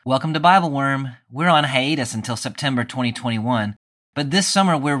Welcome to Bible Worm. We're on hiatus until September 2021, but this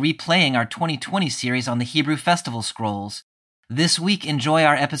summer we're replaying our 2020 series on the Hebrew Festival Scrolls. This week, enjoy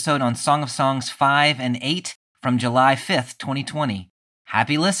our episode on Song of Songs 5 and 8 from July 5th, 2020.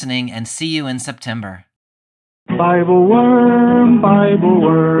 Happy listening and see you in September. Bible Worm,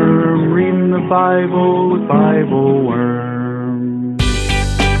 reading the Bible with Bible Worm.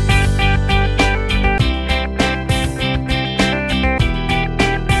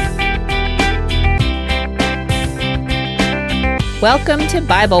 Welcome to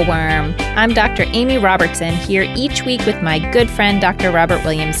Bible Worm. I'm Dr. Amy Robertson, here each week with my good friend Dr. Robert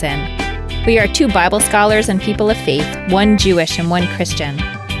Williamson. We are two Bible scholars and people of faith, one Jewish and one Christian.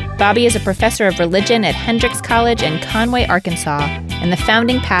 Bobby is a professor of religion at Hendrix College in Conway, Arkansas, and the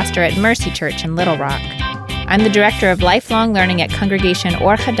founding pastor at Mercy Church in Little Rock. I'm the director of lifelong learning at Congregation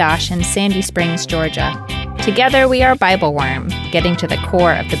Or Hadash in Sandy Springs, Georgia. Together we are Bible Worm, getting to the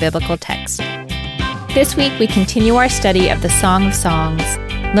core of the biblical text. This week, we continue our study of the Song of Songs,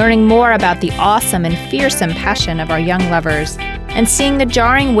 learning more about the awesome and fearsome passion of our young lovers, and seeing the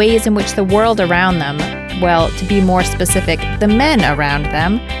jarring ways in which the world around them, well, to be more specific, the men around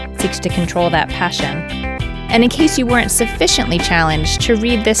them, seeks to control that passion. And in case you weren't sufficiently challenged to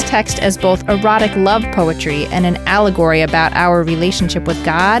read this text as both erotic love poetry and an allegory about our relationship with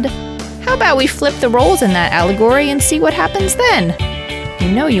God, how about we flip the roles in that allegory and see what happens then?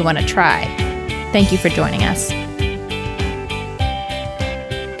 You know you want to try. Thank you for joining us.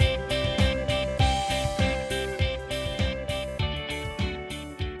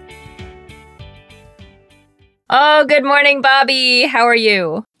 Oh, good morning, Bobby. How are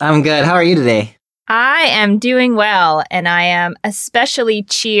you? I'm good. How are you today? I am doing well, and I am especially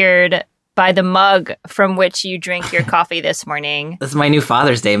cheered by the mug from which you drink your coffee this morning. This is my new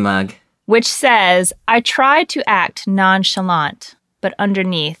Father's Day mug. Which says, I try to act nonchalant, but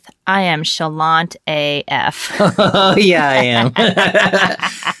underneath, I am chalant AF. Oh, yeah, I am.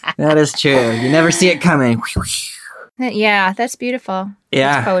 That is true. You never see it coming. Yeah, that's beautiful.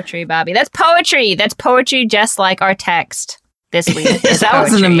 Yeah. That's poetry, Bobby. That's poetry. That's poetry just like our text this week. That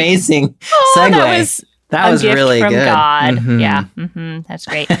was an amazing segue. That was gift really from good. God. Mm-hmm. Yeah, that's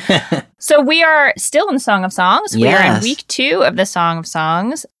great. So we are still in the Song of Songs. We are in week 2 of the Song of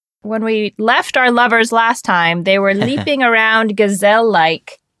Songs. When we left our lovers last time, they were leaping around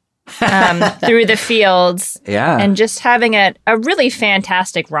gazelle-like through the fields and just having a really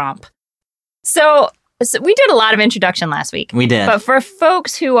fantastic romp. So we did a lot of introduction last week. We did. But for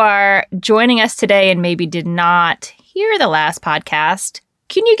folks who are joining us today and maybe did not hear the last podcast,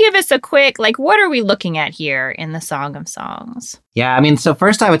 can you give us a quick, what are we looking at here in the Song of Songs? Yeah, I mean, so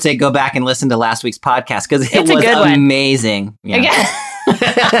first I would say go back and listen to last week's podcast because it was amazing. Yeah.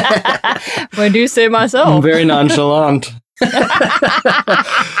 I do say myself. I'm very nonchalant.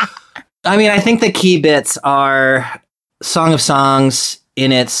 I mean, I think the key bits are Song of Songs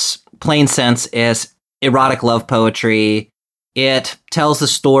in its plain sense is erotic love poetry. It tells the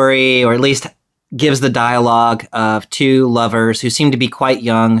story, or at least gives the dialogue of two lovers who seem to be quite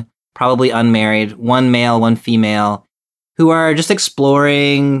young, probably unmarried, one male, one female, who are just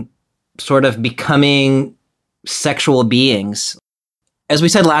exploring sort of becoming sexual beings. As we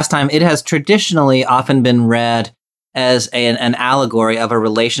said last time, it has traditionally often been read as an allegory of a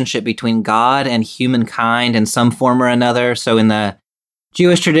relationship between God and humankind in some form or another. So in the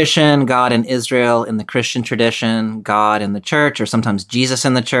Jewish tradition, God and Israel; in the Christian tradition, God and the church, or sometimes Jesus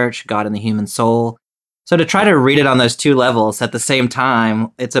and the church, God and the human soul. So to try to read it on those two levels at the same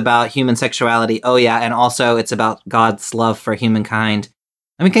time, it's about human sexuality, and also it's about God's love for humankind.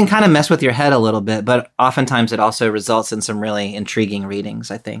 I mean, it can kind of mess with your head a little bit, but oftentimes it also results in some really intriguing readings,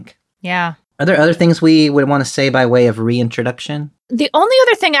 I think. Yeah. Are there other things we would want to say by way of reintroduction? The only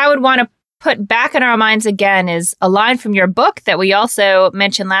other thing I would want to put back in our minds again is a line from your book that we also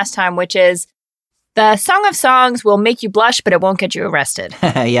mentioned last time, which is, the Song of Songs will make you blush, but it won't get you arrested.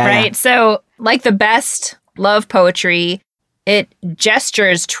 Right? Yeah. So like the best love poetry, it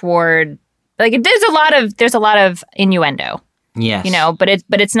gestures toward, there's a lot of innuendo. Yes.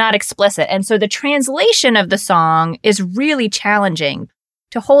 But it's not explicit. And so the translation of the song is really challenging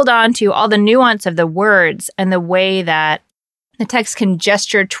to hold on to all the nuance of the words and the way that the text can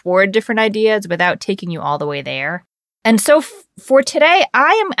gesture toward different ideas without taking you all the way there. And so for today,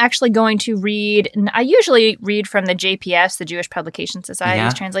 I am actually going to read, I usually read from the JPS, the Jewish Publication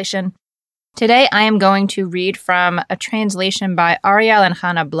Society's translation. Today, I am going to read from a translation by Ariel and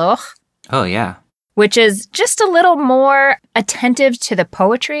Hannah Bloch. Oh, yeah. Which is just a little more attentive to the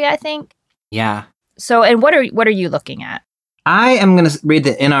poetry, I think. Yeah. So, and what are you looking at? I am going to read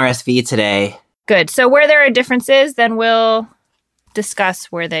the NRSV today. Good. So where there are differences, then we'll discuss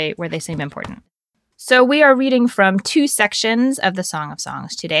where they seem important. So we are reading from 2 sections of the Song of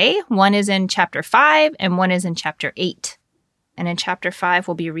Songs today. One is in chapter 5 and one is in chapter 8. And in chapter 5,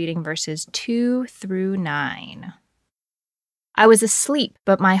 we'll be reading verses 2 through 9. I was asleep,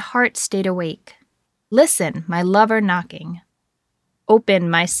 but my heart stayed awake. Listen, my lover knocking. Open,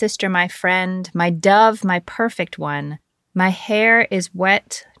 my sister, my friend, my dove, my perfect one. My hair is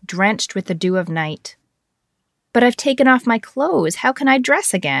wet, drenched with the dew of night. But I've taken off my clothes. How can I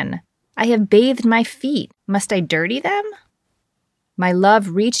dress again? I have bathed my feet. Must I dirty them? My love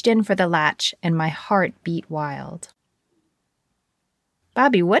reached in for the latch, and my heart beat wild.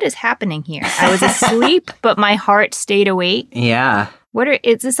 Bobby, what is happening here? I was asleep, but my heart stayed awake. Yeah.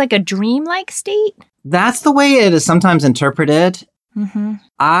 Is this like a dreamlike state? That's the way it is sometimes interpreted. Mm-hmm.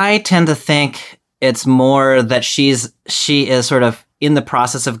 I tend to think it's more that she is sort of in the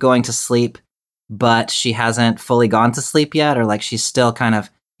process of going to sleep, but she hasn't fully gone to sleep yet, or like she's still kind of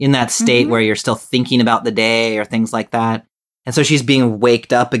in that state where you're still thinking about the day or things like that. And so she's being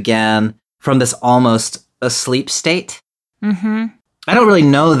waked up again from this almost asleep state. Mm-hmm. I don't really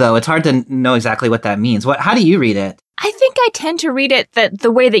know, though. It's hard to know exactly what that means. How do you read it? I think I tend to read it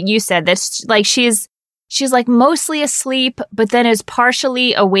the way that you said. That's like she's like mostly asleep, but then is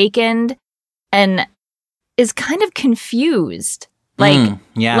partially awakened and is kind of confused. Like,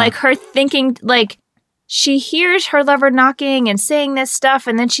 like her thinking, like she hears her lover knocking and saying this stuff,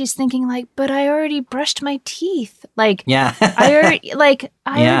 and then she's thinking like, but I already brushed my teeth. Like, I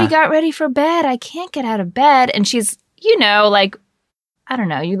already got ready for bed. I can't get out of bed. And she's, like, I don't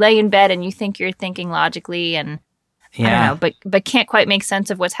know, you lay in bed and you think you're thinking logically and I don't know, but can't quite make sense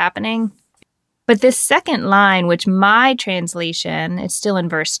of what's happening. But this second line, which my translation, it's still in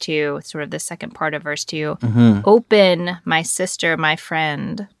verse 2, it's sort of the second part of verse 2, open, my sister, my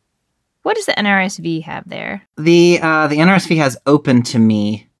friend. What does the NRSV have there? The NRSV has open to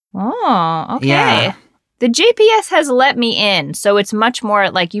me. Oh, okay. Yeah. The JPS has let me in, so it's much more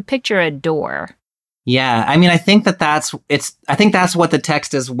like you picture a door. Yeah, I mean, I think that's what the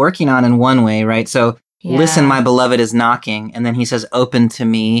text is working on in one way, right? So, listen, my beloved is knocking, and then he says, open to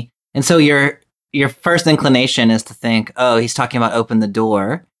me. And so your first inclination is to think, oh, he's talking about open the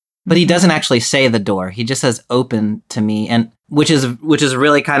door, but he doesn't actually say the door. He just says, open to me, and which is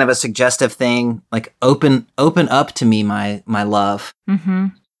really kind of a suggestive thing, like open up to me, my love. Mm-hmm.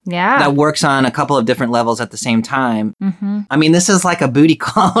 Yeah. That works on a couple of different levels at the same time. Mm-hmm. I mean, this is like a booty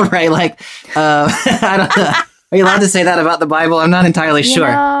call, right? Like, I don't know. Are you allowed to say that about the Bible? I'm not entirely sure.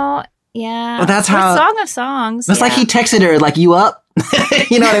 Yeah. Well, that's how. Song of Songs. It's like he texted her, like, you up?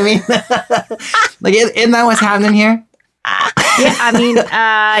 You know what I mean? Like, isn't that what's happening here? Yeah, I mean,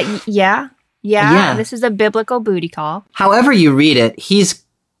 yeah. This is a biblical booty call. However you read it, he's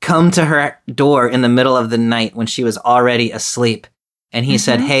come to her door in the middle of the night when she was already asleep. And he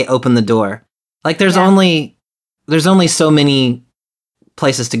said, hey, open the door. Like, there's only so many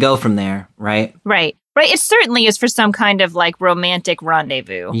places to go from there, right? Right. It certainly is for some kind of, like, romantic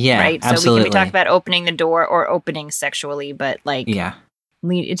rendezvous. Yeah, right? Absolutely. So we can be talking about opening the door or opening sexually, but, like,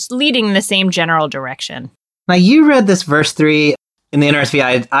 it's leading in the same general direction. Now, you read this verse 3 in the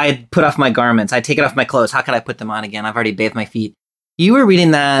NRSV. I put off my garments. I take it off my clothes. How can I put them on again? I've already bathed my feet. You were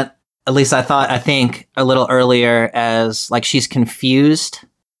reading that, at least I think a little earlier, as like she's confused.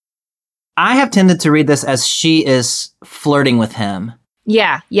 I have tended to read this as she is flirting with him.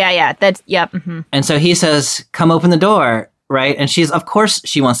 Yeah. That's, yep. Mm-hmm. And so he says, come open the door, right? And of course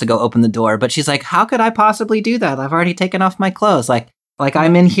she wants to go open the door, but she's like, how could I possibly do that? I've already taken off my clothes. Like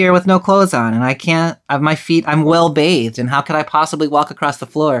I'm in here with no clothes on and I can't have my feet, I'm well bathed. And how could I possibly walk across the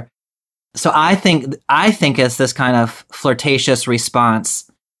floor? So I think it's this kind of flirtatious response.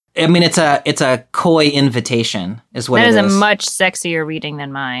 I mean, it's a coy invitation, is what it is. That is a much sexier reading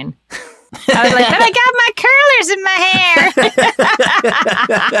than mine. I was like, but I got my curlers in my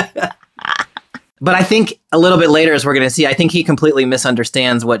hair. But I think a little bit later, as we're going to see, I think he completely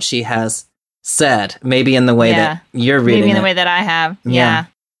misunderstands what she has said. Maybe in the way that you're reading Maybe in the way that I have. Yeah.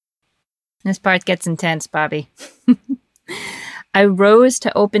 This part gets intense, Bobby. I rose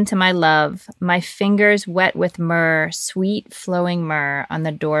to open to my love, my fingers wet with myrrh, sweet flowing myrrh on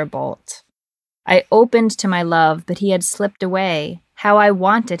the door bolt. I opened to my love, but he had slipped away. How I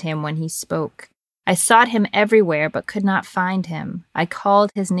wanted him when he spoke. I sought him everywhere, but could not find him. I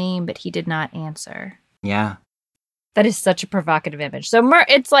called his name, but he did not answer. Yeah. That is such a provocative image. So myrrh,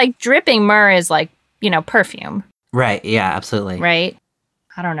 it's like dripping myrrh is like, perfume. Right. Yeah, absolutely. Right?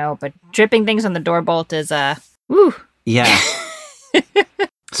 I don't know, but dripping things on the door bolt is woo. Yeah.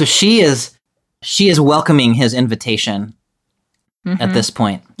 So she is welcoming his invitation at this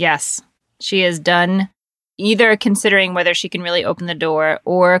point. Yes. She is done either considering whether she can really open the door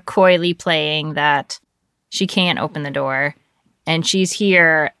or coyly playing that she can't open the door. And she's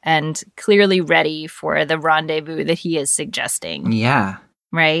here and clearly ready for the rendezvous that he is suggesting. Yeah.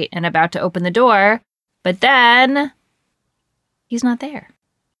 Right? And about to open the door. But then he's not there.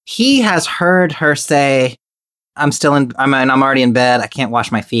 He has heard her say, I'm already in bed. I can't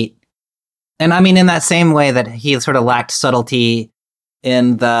wash my feet. And I mean, in that same way that he sort of lacked subtlety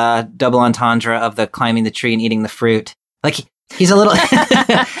in the double entendre of the climbing the tree and eating the fruit. Like, he's a little,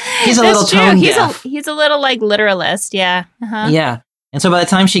 he's a little tone deaf. He's a little like literalist. Yeah. Uh-huh. Yeah. And so by the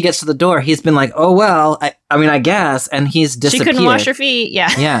time she gets to the door, he's been like, oh, well, I guess. And he's disappeared. She couldn't wash her feet.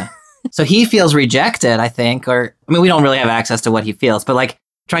 Yeah. Yeah. So he feels rejected, I think. We don't really have access to what he feels, but like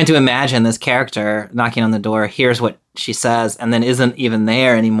trying to imagine this character knocking on the door, hears what she says, and then isn't even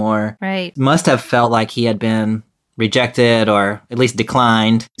there anymore. Right. Must have felt like he had been rejected or at least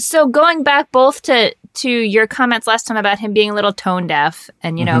declined. So going back both to your comments last time about him being a little tone deaf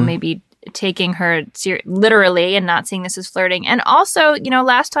and, maybe taking her literally and not seeing this as flirting. And also,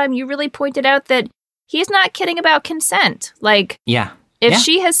 last time you really pointed out that he's not kidding about consent. Like, yeah. If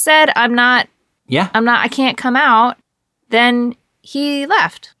she has said, I can't come out, then he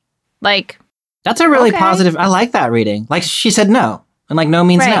left. Like, that's a really positive, I like that reading. Like, she said no, and like no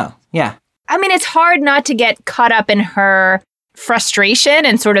means no. Yeah. I mean, it's hard not to get caught up in her frustration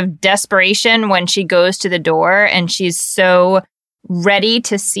and sort of desperation when she goes to the door and she's so ready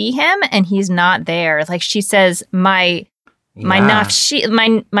to see him and he's not there. Like she says, my nafshi,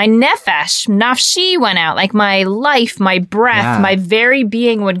 my nefesh, nafshi went out. Like my life, my breath, my very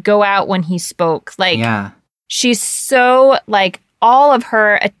being would go out when he spoke. Like she's so like all of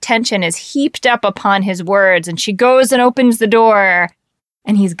her attention is heaped up upon his words, and she goes and opens the door,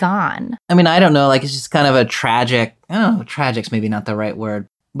 and he's gone. I mean, I don't know. Like it's just kind of a tragic. I don't know. Tragic's maybe not the right word,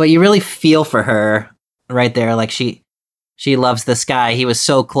 but you really feel for her right there. Like she loves this guy. He was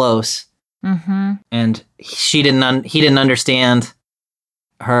so close. Mm-hmm. And he didn't understand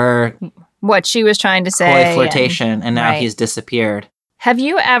her what she was trying to say, coy flirtation, and now he's disappeared. Have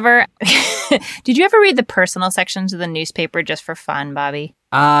you ever did you ever read the personal sections of the newspaper just for fun, Bobby?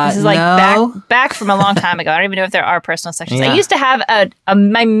 This is like back from a long time ago. I don't even know if there are personal sections. I used to have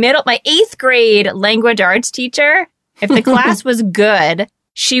my 8th grade language arts teacher. If the class was good,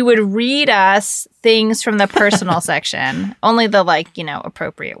 she would read us things from the personal section, only the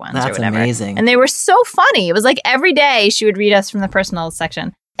appropriate ones. That's or whatever. Amazing. And they were so funny. It was like every day she would read us from the personal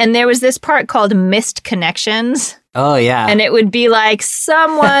section. And there was this part called Missed Connections. Oh, yeah. And it would be like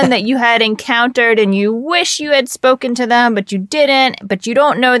someone that you had encountered and you wish you had spoken to them, but you didn't, but you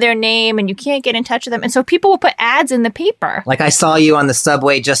don't know their name and you can't get in touch with them. And so people will put ads in the paper. Like I saw you on the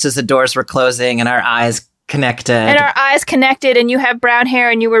subway just as the doors were closing and our eyes connected. And you have brown hair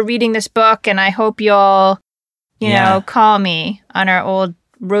and you were reading this book, and I hope you'll, call me on our old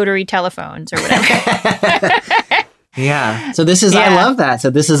rotary telephones or whatever. Yeah. So this is, I love that. So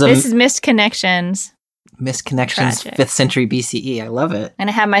this is Missed Connections. Missed Connections, 5th century BCE. I love it. And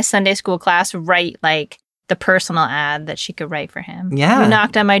I had my Sunday school class write like the personal ad that she could write for him. Yeah. He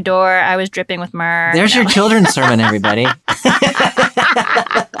knocked on my door. I was dripping with myrrh. There's your children's sermon, everybody.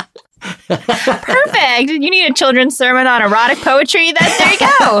 Perfect. You need a children's sermon on erotic poetry? There you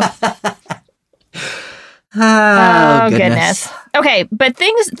go. Oh, goodness. Okay, but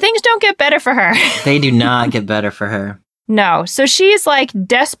things don't get better for her. They do not get better for her. No. So she's like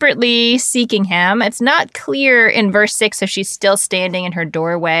desperately seeking him. It's not clear in verse 6 if she's still standing in her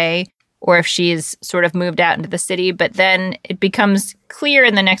doorway or if she's sort of moved out into the city, but then it becomes clear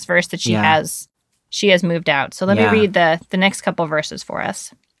in the next verse that she has moved out. So let me read the next couple verses for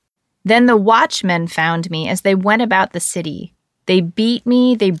us. Then the watchmen found me as they went about the city. They beat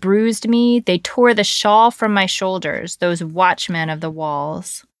me, they bruised me, they tore the shawl from my shoulders, those watchmen of the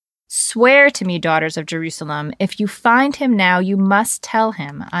walls. Swear to me, daughters of Jerusalem, if you find him now, you must tell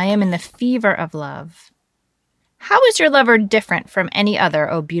him, I am in the fever of love. How is your lover different from any other,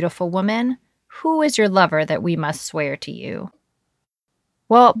 O beautiful woman? Who is your lover that we must swear to you?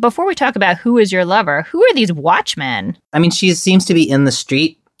 Well, before we talk about who is your lover, who are these watchmen? I mean, she seems to be in the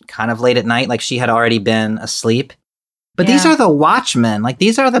street kind of late at night, like she had already been asleep. But these are the watchmen. Like,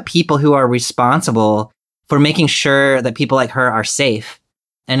 these are the people who are responsible for making sure that people like her are safe.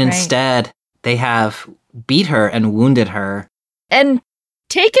 And instead, they have beat her and wounded her. And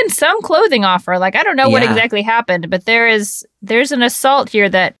taken some clothing off her. Like, I don't know what exactly happened, but there's an assault here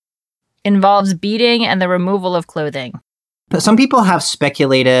that involves beating and the removal of clothing. But some people have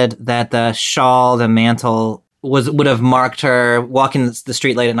speculated that the shawl, the mantle, would have marked her, walking the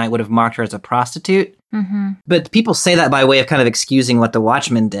street late at night would have marked her as a prostitute. Mm-hmm. But people say that by way of kind of excusing what the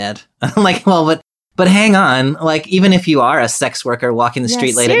watchmen did. Like, well, but But hang on, like, even if you are a sex worker walking the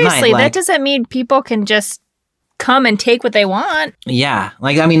street late at night, seriously, like, that doesn't mean people can just come and take what they want. yeah,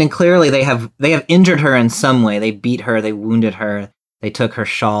 like, I mean, and clearly they have injured her in some way. They beat her, they wounded her, they took her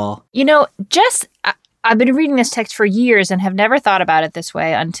shawl. You know, I've been reading this text for years and have never thought about it this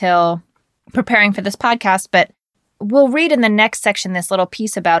way until preparing for this podcast, but we'll read in the next section this little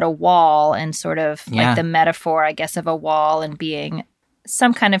piece about a wall and sort of like the metaphor, I guess, of a wall and being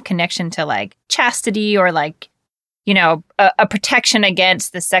some kind of connection to like chastity or like, you know, a protection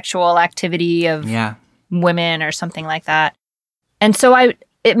against the sexual activity of women or something like that. And so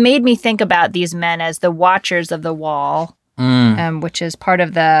it made me think about these men as the watchers of the wall, which is part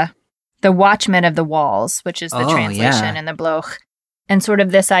of the watchmen of the walls, which is the translation in the Bloch. And sort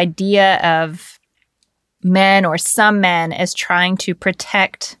of this idea of men or some men as trying to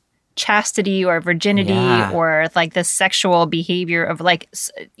protect chastity or virginity or like the sexual behavior of like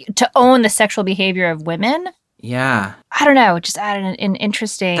to own the sexual behavior of women. Yeah. I don't know. Just added an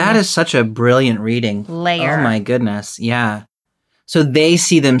interesting. That is such a brilliant reading. Layer. Oh my goodness. Yeah. So they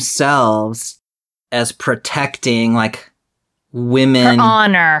see themselves as protecting like women. Her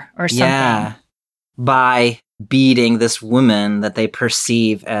honor or something. Yeah. By beating this woman that they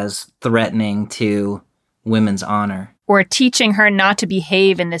perceive as threatening to women's honor. Or teaching her not to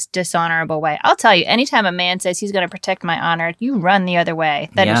behave in this dishonorable way. I'll tell you, anytime a man says he's going to protect my honor, you run the other way.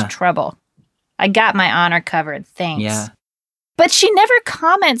 That is trouble. I got my honor covered. Thanks. Yeah. But she never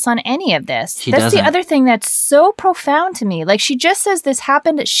comments on any of this. That's doesn't. the other thing that's so profound to me. Like, she just says this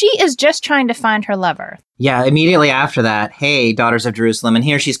happened. She is just trying to find her lover. Yeah, immediately after that, hey, daughters of Jerusalem. And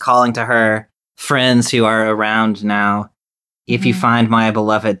here she's calling to her friends who are around now. If you find my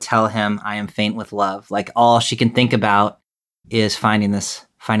beloved, tell him I am faint with love. Like, all she can think about is finding this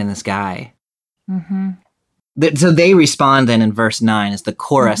guy. Mm-hmm. So they respond then in verse 9 as the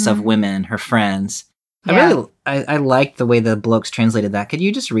chorus of women, her friends. Yeah. I like the way the Blokes translated that. Could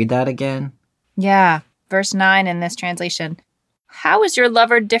you just read that again? Yeah. Verse 9 in this translation. How is your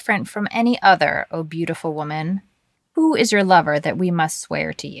lover different from any other, O beautiful woman? Who is your lover that we must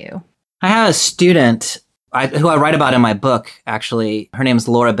swear to you? I have a student who I write about in my book, actually. Her name is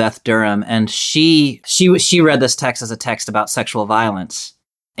Laura Beth Durham, and she read this text as a text about sexual violence,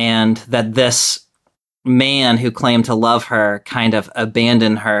 and that this man who claimed to love her kind of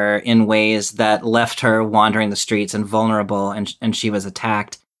abandoned her in ways that left her wandering the streets and vulnerable, and she was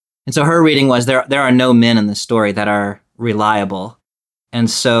attacked. And so her reading was, there are no men in this story that are reliable. And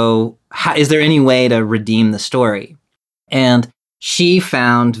so is there any way to redeem the story? And she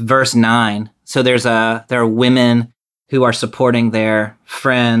found verse 9. So there are women who are supporting their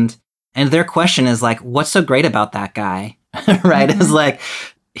friend, and their question is like, what's so great about that guy? Right? It's like,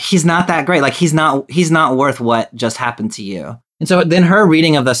 he's not that great. Like, he's not worth what just happened to you. And so then her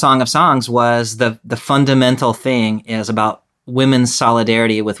reading of the Song of Songs was the fundamental thing is about women's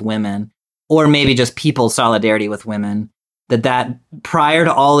solidarity with women, or maybe just people's solidarity with women. That prior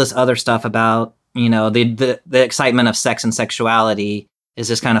to all this other stuff about, you know, the excitement of sex and sexuality is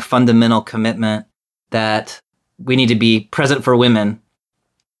this kind of fundamental commitment that we need to be present for women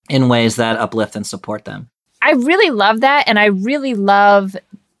in ways that uplift and support them. I really love that. And I really love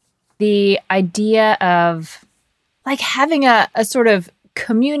the idea of like having a sort of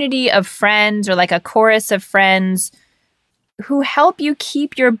community of friends or like a chorus of friends who help you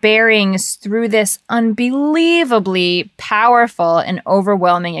keep your bearings through this unbelievably powerful and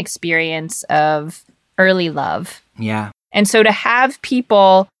overwhelming experience of early love. Yeah. And so to have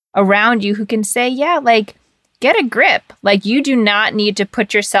people around you who can say, yeah, like, get a grip. Like, you do not need to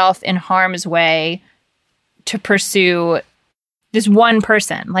put yourself in harm's way to pursue this one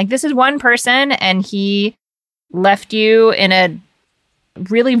person. Like, this is one person, and he left you in a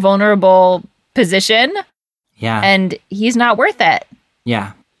really vulnerable position. Yeah. And he's not worth it.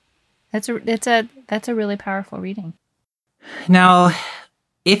 Yeah. That's a really powerful reading. Now,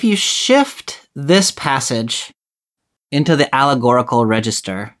 if you shift this passage into the allegorical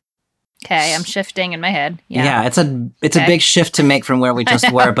register. Okay, I'm shifting in my head. Yeah, it's a big shift to make from where we just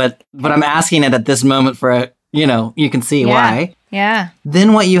were, but I'm asking it at this moment for you can see why. Yeah.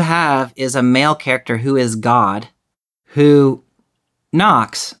 Then what you have is a male character who is God, who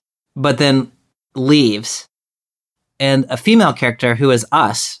knocks, but then leaves, and a female character who is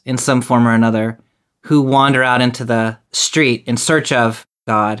us in some form or another, who wander out into the street in search of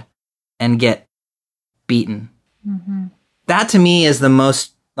God and get beaten. Mm-hmm. That to me is the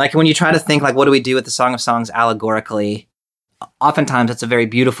most, like, when you try to think, like, what do we do with the Song of Songs allegorically? Oftentimes it's a very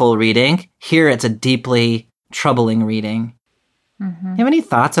beautiful reading. Here it's a deeply troubling reading. Mm-hmm. You have any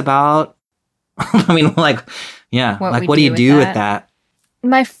thoughts about, I mean, like, yeah, what do you do with that?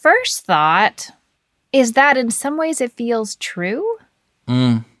 My first thought is that in some ways it feels true.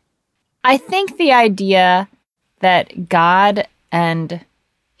 Mm. I think the idea that God and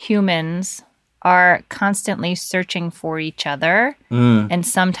humans are constantly searching for each other and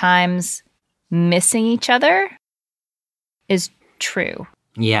sometimes missing each other is true.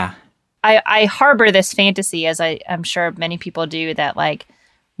 Yeah. I harbor this fantasy, as I'm sure many people do, that like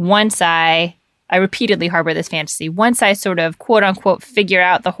once I repeatedly harbor this fantasy, once I sort of quote unquote figure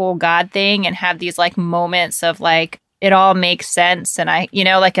out the whole God thing and have these like moments of like it all makes sense and I,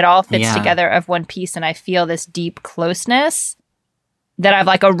 like it all fits together of one piece and I feel this deep closeness that I've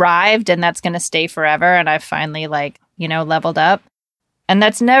like arrived and that's going to stay forever and I've finally like, leveled up. And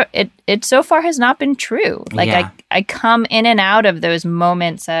that's it so far has not been true. Like I come in and out of those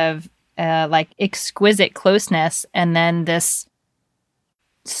moments of like exquisite closeness and then this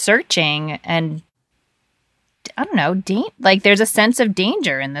searching and I don't know, like there's a sense of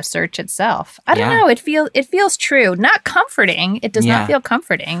danger in the search itself. I don't know. It feels true. Not comforting. It does not feel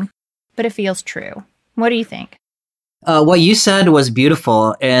comforting, but it feels true. What do you think? What you said was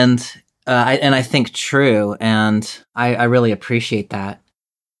beautiful and I think true, and I really appreciate that.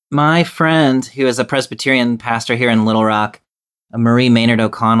 My friend, who is a Presbyterian pastor here in Little Rock, Marie Maynard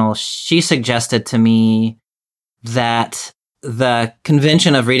O'Connell, she suggested to me that the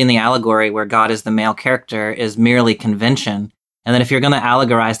convention of reading the allegory where God is the male character is merely convention. And then if you're going to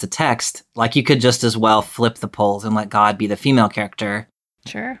allegorize the text, like you could just as well flip the poles and let God be the female character.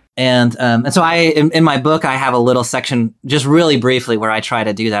 Sure. And so in my book, I have a little section just really briefly where I try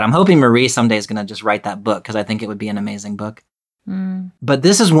to do that. I'm hoping Marie someday is going to just write that book because I think it would be an amazing book. But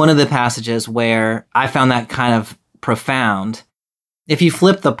this is one of the passages where I found that kind of profound. If you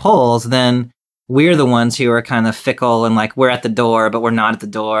flip the poles, then we're the ones who are kind of fickle and like we're at the door, but we're not at the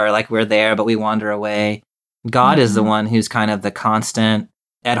door. Like we're there, but we wander away. God is the one who's kind of the constant,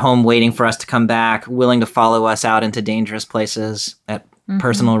 at home waiting for us to come back, willing to follow us out into dangerous places at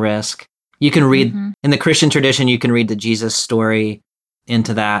personal risk. You can read, in the Christian tradition, you can read the Jesus story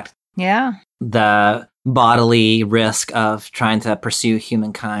into that. Yeah. The bodily risk of trying to pursue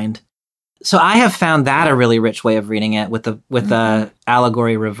humankind. So I have found that a really rich way of reading it with the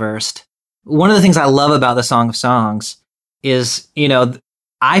allegory reversed. One of the things I love about the Song of Songs is,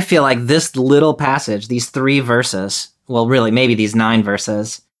 I feel like this little passage, these 3 verses, well, really, maybe these 9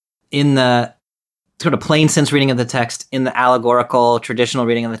 verses, in the sort of plain sense reading of the text, in the allegorical, traditional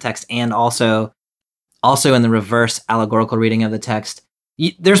reading of the text, and also in the reverse allegorical reading of the text,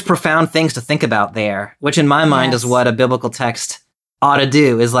 there's profound things to think about there, which in my mind is what a biblical text ought to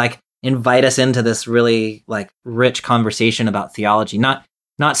do, is like invite us into this really like rich conversation about theology, not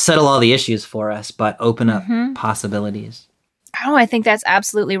settle all the issues for us, but open up possibilities. Oh, I think that's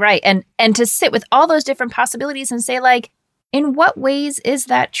absolutely right. And to sit with all those different possibilities and say like, in what ways is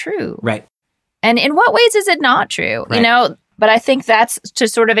that true? Right. And in what ways is it not true? Right. But I think that's to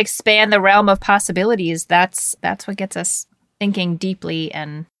sort of expand the realm of possibilities. That's what gets us thinking deeply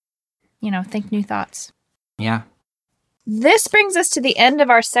and, think new thoughts. Yeah. This brings us to the end of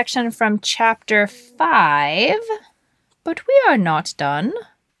our section from chapter 5, but we are not done.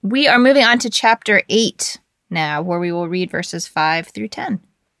 We are moving on to chapter 8 now, where we will read verses 5 through 10.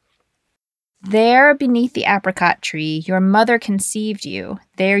 There beneath the apricot tree, your mother conceived you.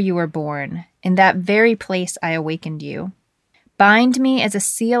 There you were born. In that very place I awakened you. Bind me as a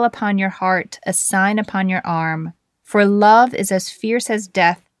seal upon your heart, a sign upon your arm. For love is as fierce as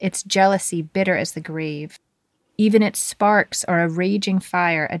death, its jealousy bitter as the grave. Even its sparks are a raging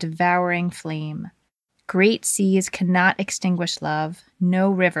fire, a devouring flame. Great seas cannot extinguish love. No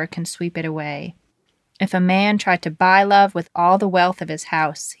river can sweep it away. If a man tried to buy love with all the wealth of his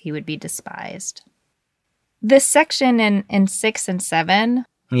house, he would be despised. This section in 6 and 7,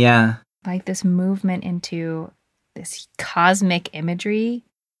 like this movement into this cosmic imagery,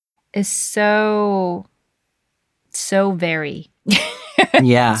 is so very,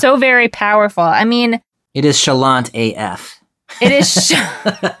 so very powerful. I mean, it is chalant AF. It is,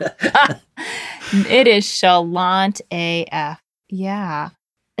 it is chalant AF. Yeah.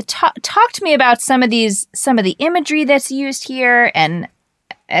 Talk to me about some of the imagery that's used here and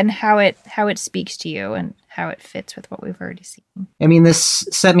how it speaks to you and how it fits with what we've already seen. I mean, this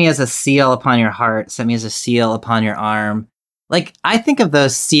set me as a seal upon your heart, set me as a seal upon your arm. Like, I think of the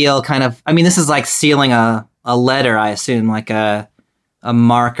seal kind of, I mean, this is like sealing a letter, I assume, like a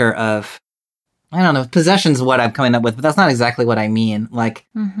marker of, I don't know, possession's what I'm coming up with, but that's not exactly what I mean. Like,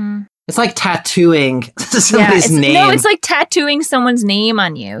 it's like tattooing somebody's name. No, it's like tattooing someone's name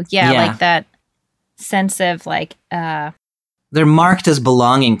on you. Yeah, like that sense of like... they're marked as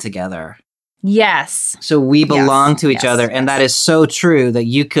belonging together. Yes. So we belong to each other, and that is so true that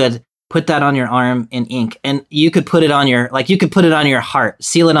you could put that on your arm in ink, and you could put it on your heart,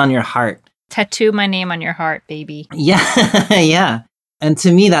 seal it on your heart. Tattoo my name on your heart, baby. Yeah, yeah. And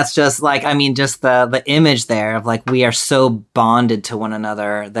to me, that's just like, I mean, just the image there of like, we are so bonded to one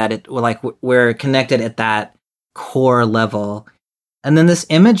another that we're connected at that core level. And then this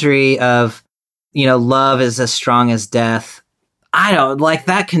imagery of, love is as strong as death. I don't like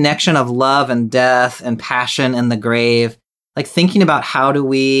that connection of love and death and passion and the grave. Like thinking about how do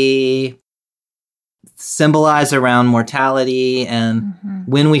we symbolize around mortality and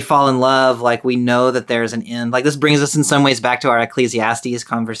when we fall in love, like we know that there's an end. Like this brings us in some ways back to our Ecclesiastes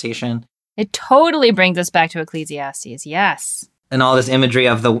conversation. It totally brings us back to Ecclesiastes, yes. And all this imagery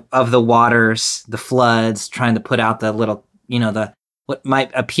of the waters, the floods, trying to put out the little, what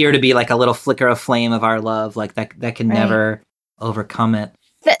might appear to be like a little flicker of flame of our love, like that can never overcome it.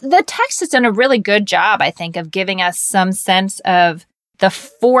 The text has done a really good job, I think, of giving us some sense of the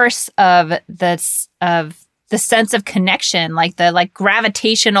force of the sense of connection, like the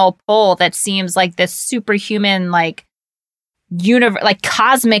gravitational pull that seems like this superhuman,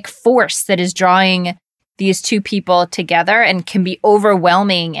 cosmic force that is drawing these two people together and can be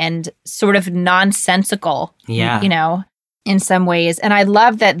overwhelming and sort of nonsensical, in some ways. And I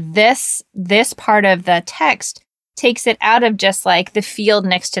love that this part of the text takes it out of just like the field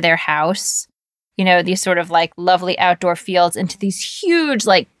next to their house, these sort of like lovely outdoor fields, into these huge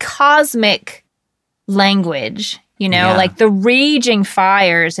like cosmic language, like the raging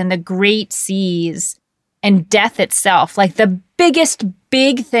fires and the great seas and death itself, like the biggest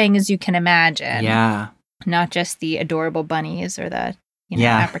big things you can imagine. Yeah. Not just the adorable bunnies or the,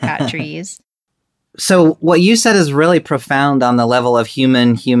 apricot trees. So what you said is really profound on the level of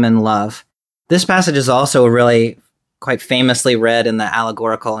human love. This passage is also really quite famously read in the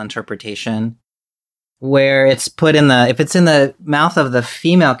allegorical interpretation, where it's put if it's in the mouth of the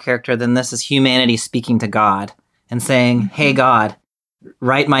female character, then this is humanity speaking to God and saying, hey, God,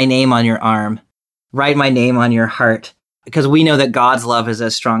 write my name on your arm, write my name on your heart, because we know that God's love is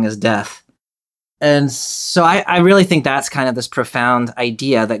as strong as death. And so I really think that's kind of this profound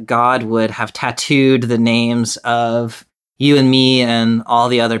idea that God would have tattooed the names of you and me and all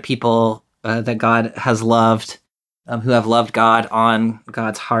the other people that God has loved, who have loved God, on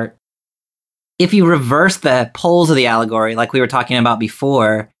God's heart. If you reverse the poles of the allegory, like we were talking about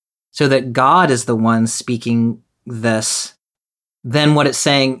before, so that God is the one speaking this, then what it's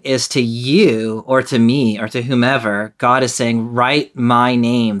saying is to you or to me or to whomever, God is saying, write my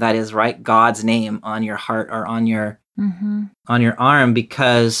name, that is, write God's name on your heart or on your arm,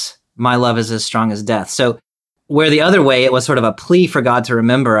 because my love is as strong as death. So where the other way it was sort of a plea for God to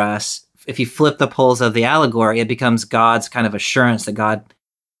remember us, if you flip the poles of the allegory, it becomes God's kind of assurance that God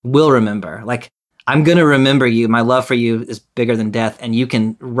will remember. Like, I'm going to remember you. My love for you is bigger than death. And you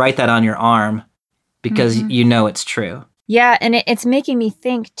can write that on your arm because you know it's true. Yeah. And it's making me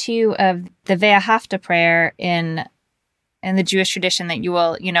think too of the Ve'ahavta prayer in the Jewish tradition, that you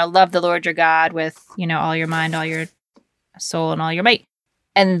will, love the Lord your God with, all your mind, all your soul, and all your might.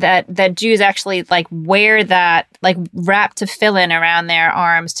 And that Jews actually wear that wrap tefillin around their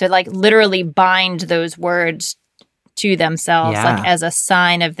arms to literally bind those words to themselves, as a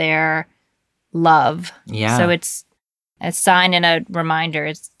sign of their love. Yeah. So it's a sign and a reminder.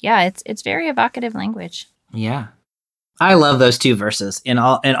 It's very evocative language. Yeah. I love those two verses in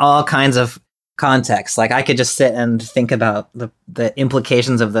all kinds of contexts. I could just sit and think about the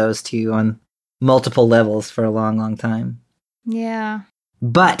implications of those two on multiple levels for a long, long time. Yeah.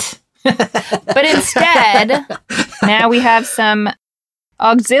 But instead, now we have some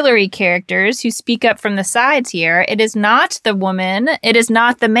auxiliary characters who speak up from the sides here. It is not the woman. It is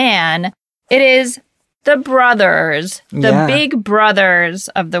not the man. It is the brothers, the big brothers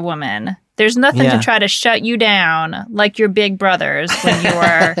of the woman. There's nothing to try to shut you down like your big brothers when you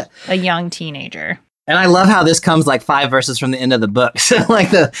are a young teenager. And I love how this comes 5 verses from the end of the book. So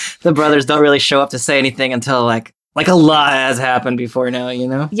the brothers don't really show up to say anything until a lot has happened before now,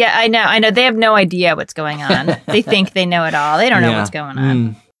 Yeah, I know. They have no idea what's going on. They think they know it all. They don't know what's going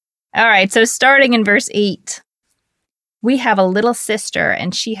on. All right, so starting in verse 8. We have a little sister,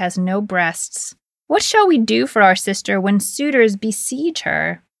 and she has no breasts. What shall we do for our sister when suitors besiege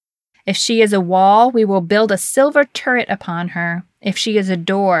her? If she is a wall, we will build a silver turret upon her. If she is a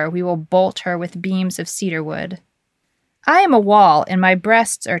door, we will bolt her with beams of cedar wood. I am a wall, and my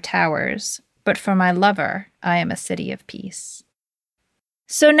breasts are towers. But for my lover, I am a city of peace.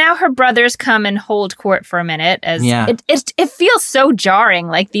 So now her brothers come and hold court for a minute. It feels so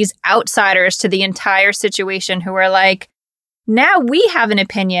jarring, these outsiders to the entire situation who are now we have an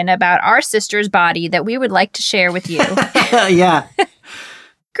opinion about our sister's body that we would like to share with you. Yeah.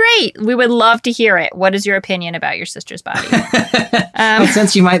 Great. We would love to hear it. What is your opinion about your sister's body? I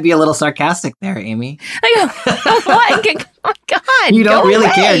sense you might be a little sarcastic there, Amy. What? Oh my God. You don't really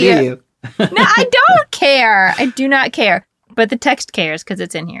care, do you? No, I don't care. I do not care. But the text cares because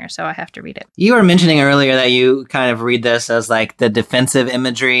it's in here, so I have to read it. You were mentioning earlier that you kind of read this as like the defensive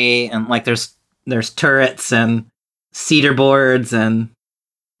imagery, and like there's turrets and cedar boards and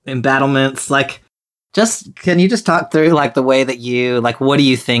embattlements. Like, can you just talk through like the way that you like? What do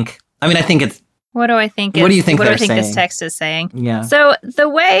you think? I mean, I think it's. What do I think? What do you think? What do I saying? think this text is saying? Yeah. So the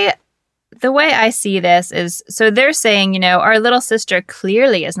way I see this is, so they're saying, our little sister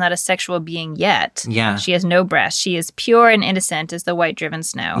clearly is not a sexual being yet. Yeah. She has no breasts. She is pure and innocent as the white driven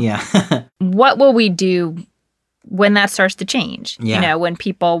snow. Yeah. What will we do when that starts to change? Yeah. When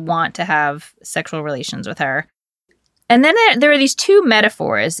people want to have sexual relations with her. And then there are these two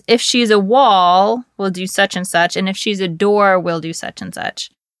metaphors. If she's a wall, we'll do such and such. And if she's a door, we'll do such and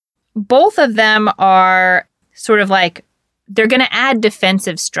such. Both of them are sort of like, they're going to add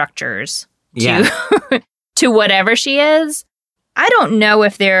defensive structures to whatever she is. I don't know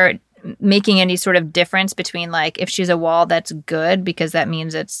if they're making any sort of difference between like if she's a wall, that's good because that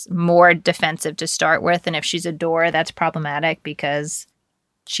means it's more defensive to start with, and if she's a door, that's problematic because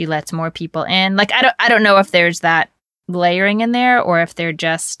she lets more people in. Like I don't know if there's that layering in there or if they're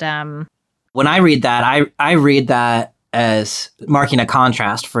just When I read that, I read that as marking a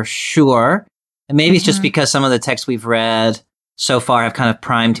contrast for sure. And maybe it's just because some of the texts we've read so far have kind of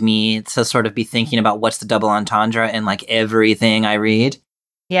primed me to sort of be thinking about what's the double entendre in like everything I read.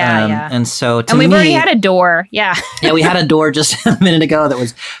 Yeah. And so to and we've me, already had a door. Yeah. Yeah, we had a door just a minute ago that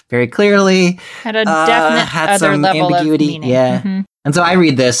was very clearly had a definite had other some level ambiguity. of meaning. Yeah. Mm-hmm. And so I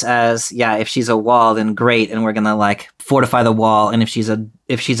read this as, if she's a wall, then great, and we're gonna like fortify the wall. And if she's a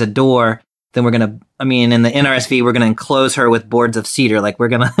door, then we're gonna, in the NRSV, we're gonna enclose her with boards of cedar. Like we're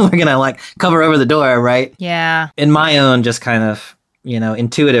gonna like cover over the door, right? Yeah. In my own just kind of,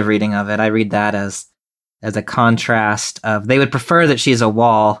 intuitive reading of it, I read that as a contrast of they would prefer that she's a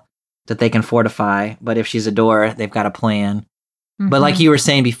wall that they can fortify, but if she's a door, they've got a plan. Mm-hmm. But like you were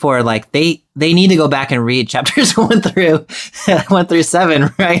saying before, like they need to go back and read chapters 1 through 7,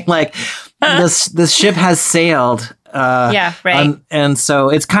 right? Like this ship has sailed. Yeah, right. And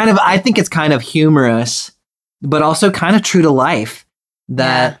so I think it's kind of humorous, but also kind of true to life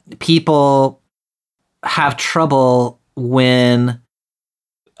that people have trouble when,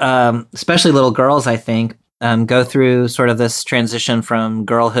 especially little girls, I think, go through sort of this transition from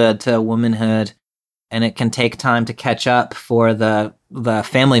girlhood to womanhood, and it can take time to catch up for the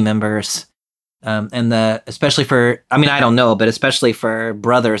family members. And especially for, I don't know, but especially for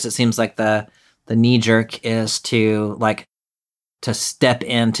brothers, it seems like the knee jerk is to step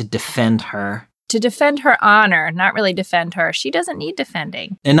in to defend her. To defend her honor, not really defend her. She doesn't need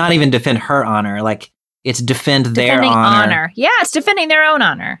defending. And not even defend her honor. Like it's defending their honor. Yeah, it's defending their own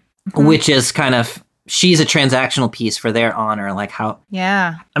honor. Mm-hmm. Which is kind of, she's a transactional piece for their honor. Like how,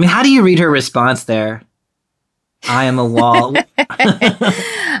 yeah. How do you read her response there? I am a wall.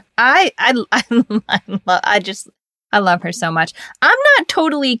 I love her so much. I'm not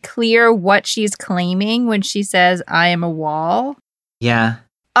totally clear what she's claiming when she says, I am a wall. Yeah.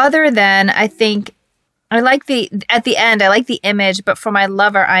 Other than, I think, at the end, I like the image, but for my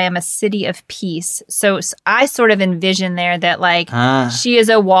lover, I am a city of peace. So I sort of envision there that she is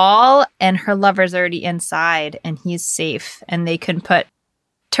a wall and her lover's already inside and he's safe and they can put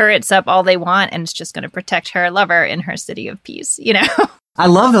turrets up all they want and it's just going to protect her lover in her city of peace, I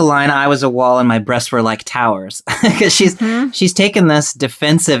love the line, I was a wall and my breasts were like towers. Because she's taken this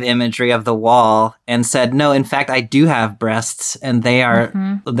defensive imagery of the wall and said, no, in fact, I do have breasts and they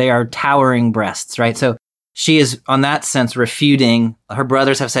are towering breasts, right? So she is, on that sense, refuting. Her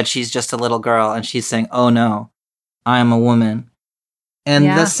brothers have said she's just a little girl and she's saying, oh no, I am a woman. And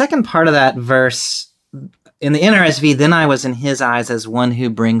the second part of that verse, in the NRSV, then I was in his eyes as one who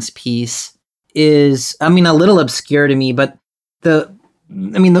brings peace, is, a little obscure to me, but the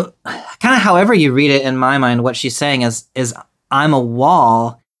kind of however you read it in my mind, what she's saying is I'm a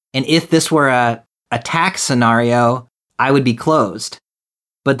wall, and if this were a attack scenario, I would be closed.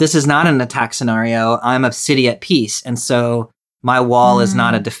 But this is not an attack scenario. I'm a city at peace, and so my wall is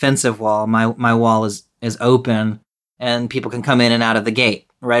not a defensive wall. My wall is open, and people can come in and out of the gate,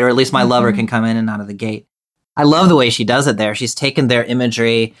 right? Or at least my lover can come in and out of the gate. I love the way she does it there. She's taken their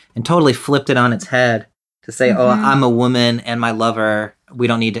imagery and totally flipped it on its head to say, oh, I'm a woman and my lover, we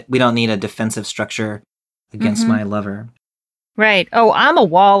don't need a defensive structure against my lover. Right. Oh, I'm a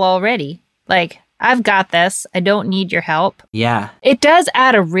wall already. Like, I've got this. I don't need your help. Yeah. It does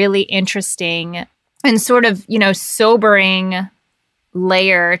add a really interesting and sort of, sobering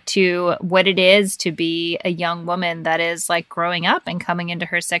layer to what it is to be a young woman that is like growing up and coming into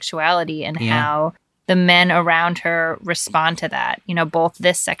her sexuality, and how the men around her respond to that, both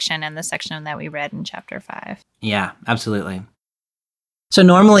this section and the section that we read in chapter 5. Yeah, absolutely. So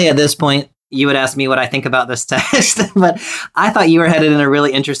normally at this point, you would ask me what I think about this text, but I thought you were headed in a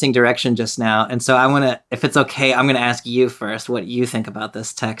really interesting direction just now. And so if it's okay, I'm going to ask you first what you think about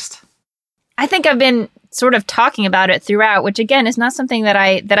this text. I think I've been sort of talking about it throughout, which again is not something that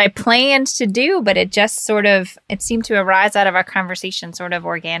I planned to do, but it seemed to arise out of our conversation sort of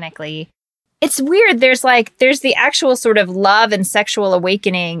organically. It's weird. There's the actual sort of love and sexual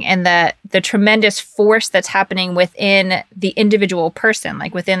awakening and the tremendous force that's happening within the individual person,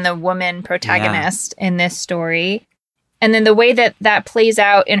 like within the woman protagonist in this story. And then the way that plays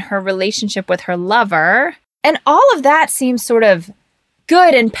out in her relationship with her lover. And all of that seems sort of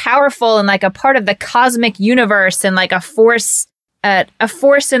good and powerful and like a part of the cosmic universe and like a force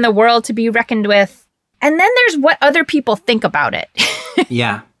in the world to be reckoned with. And then there's what other people think about it.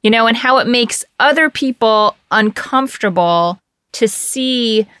 Yeah. And how it makes other people uncomfortable to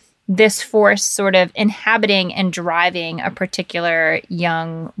see this force sort of inhabiting and driving a particular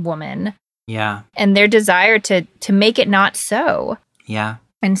young woman. Yeah. And their desire to make it not so. Yeah.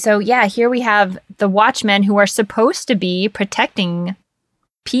 And so, here we have the watchmen who are supposed to be protecting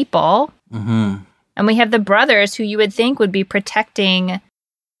people. Mm-hmm. And we have the brothers who you would think would be protecting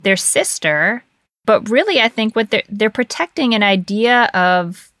their sister. But really, I think what they're protecting an idea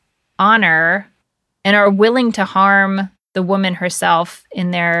of honor and are willing to harm the woman herself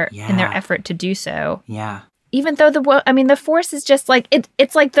in their effort to do so. Yeah. Even though the force is just like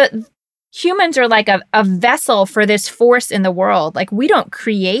it's like the humans are like a vessel for this force in the world. Like we don't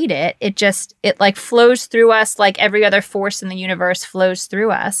create it. It like flows through us like every other force in the universe flows through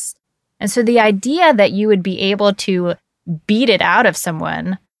us. And so the idea that you would be able to beat it out of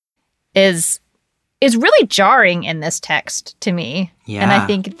someone is really jarring in this text to me. Yeah. And I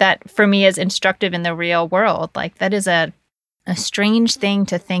think that for me is instructive in the real world. Like that is a strange thing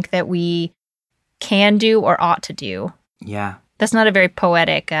to think that we can do or ought to do. Yeah. That's not a very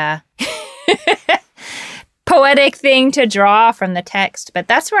poetic poetic thing to draw from the text, but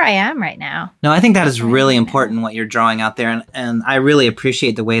that's where I am right now. No, I think that is really important what you're drawing out there. And I really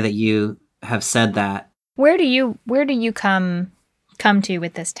appreciate the way that you have said that. Where do you come to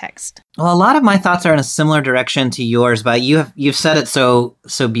with this text? Well, a lot of my thoughts are in a similar direction to yours, but you've said it so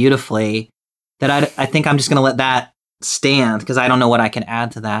beautifully that I think I'm just going to let that stand because I don't know what I can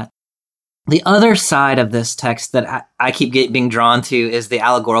add to that. The other side of this text that I keep being drawn to is the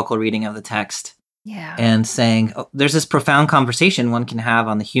allegorical reading of the text. Yeah. And saying, there's this profound conversation one can have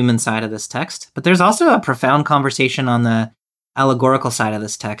on the human side of this text, but there's also a profound conversation on the allegorical side of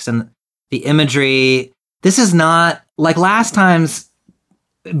this text. And the imagery, this is not like last time's,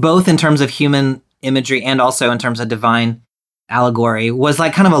 both in terms of human imagery and also in terms of divine allegory, was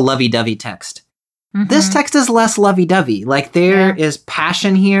like kind of a lovey-dovey text. Mm-hmm. This text is less lovey-dovey. Like there is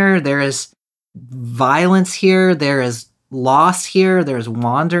passion here, there is violence here, there is loss here, there is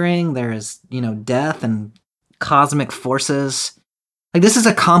wandering, there is, death and cosmic forces. Like this is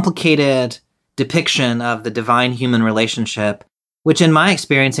a complicated depiction of the divine-human relationship, which in my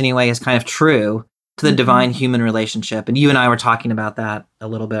experience anyway is kind of true to the divine-human relationship. And you and I were talking about that a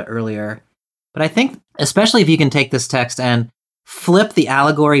little bit earlier. But I think, especially if you can take this text and flip the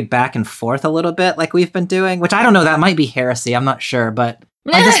allegory back and forth a little bit like we've been doing, which I don't know, that might be heresy, I'm not sure, but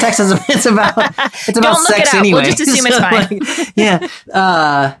like this text is it's about sex anyway. We'll just assume it's fine.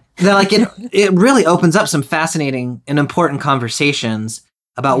 It really opens up some fascinating and important conversations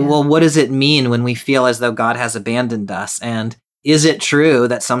about, well, what does it mean when we feel as though God has abandoned us? And is it true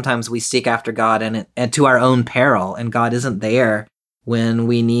that sometimes we seek after God and to our own peril, and God isn't there when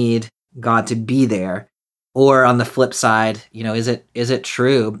we need God to be there? Or on the flip side, is it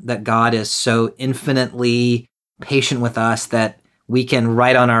true that God is so infinitely patient with us that we can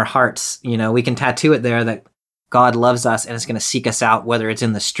write on our hearts, we can tattoo it there that God loves us and is going to seek us out, whether it's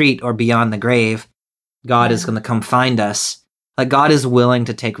in the street or beyond the grave. God is going to come find us. Like God is willing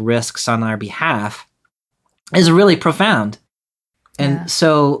to take risks on our behalf is really profound. And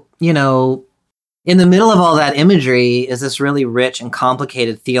so, in the middle of all that imagery is this really rich and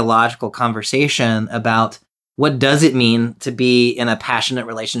complicated theological conversation about what does it mean to be in a passionate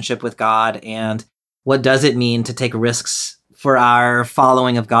relationship with God, and what does it mean to take risks for our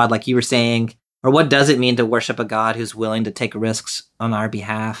following of God, like you were saying, or what does it mean to worship a God who's willing to take risks on our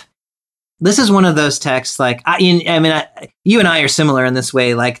behalf? This is one of those texts, like, you and I are similar in this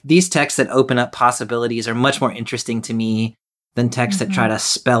way. Like these texts that open up possibilities are much more interesting to me than texts that try to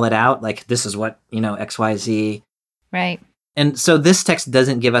spell it out. Like this is what, X, Y, Z. Right. And so this text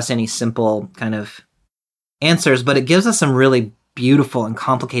doesn't give us any simple kind of answers, but it gives us some really beautiful and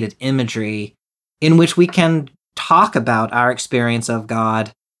complicated imagery in which we can talk about our experience of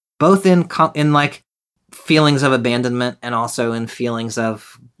God, both in like feelings of abandonment and also in feelings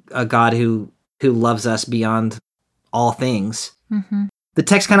of a God who loves us beyond all things. Mm-hmm. The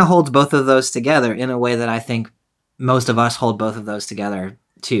text kind of holds both of those together in a way that I think most of us hold both of those together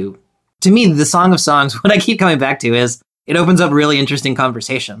too. To me, the Song of Songs, what I keep coming back to is it opens up really interesting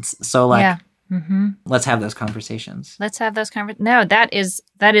conversations. So let's have those conversations. Let's have those conversations. No, that is,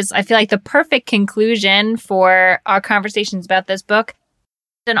 I feel like, the perfect conclusion for our conversations about this book.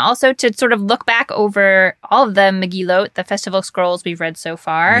 And also to sort of look back over all of the Megillot, the Festival Scrolls we've read so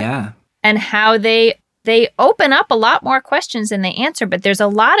far. Yeah. And how they open up a lot more questions than they answer, but there's a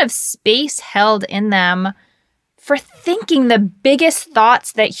lot of space held in them for thinking the biggest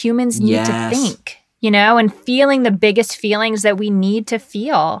thoughts that humans need to think, and feeling the biggest feelings that we need to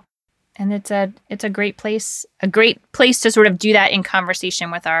feel. And it's a great place to sort of do that in conversation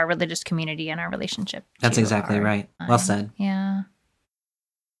with our religious community and our relationship. That's exactly right. Well said. Yeah.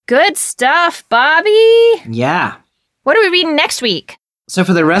 Good stuff, Bobby. Yeah. What are we reading next week? So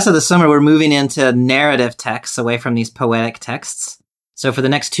for the rest of the summer, we're moving into narrative texts away from these poetic texts. So for the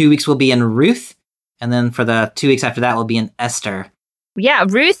next 2 weeks, we'll be in Ruth. And then for the 2 weeks after that, we'll be in Esther. Yeah,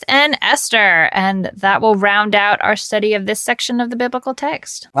 Ruth and Esther. And that will round out our study of this section of the biblical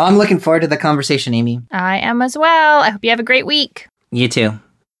text. Well, I'm looking forward to the conversation, Amy. I am as well. I hope you have a great week. You too.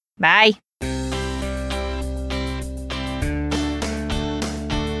 Bye.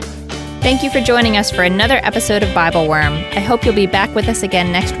 Thank you for joining us for another episode of Bible Worm. I hope you'll be back with us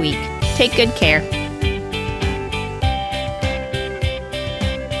again next week. Take good care.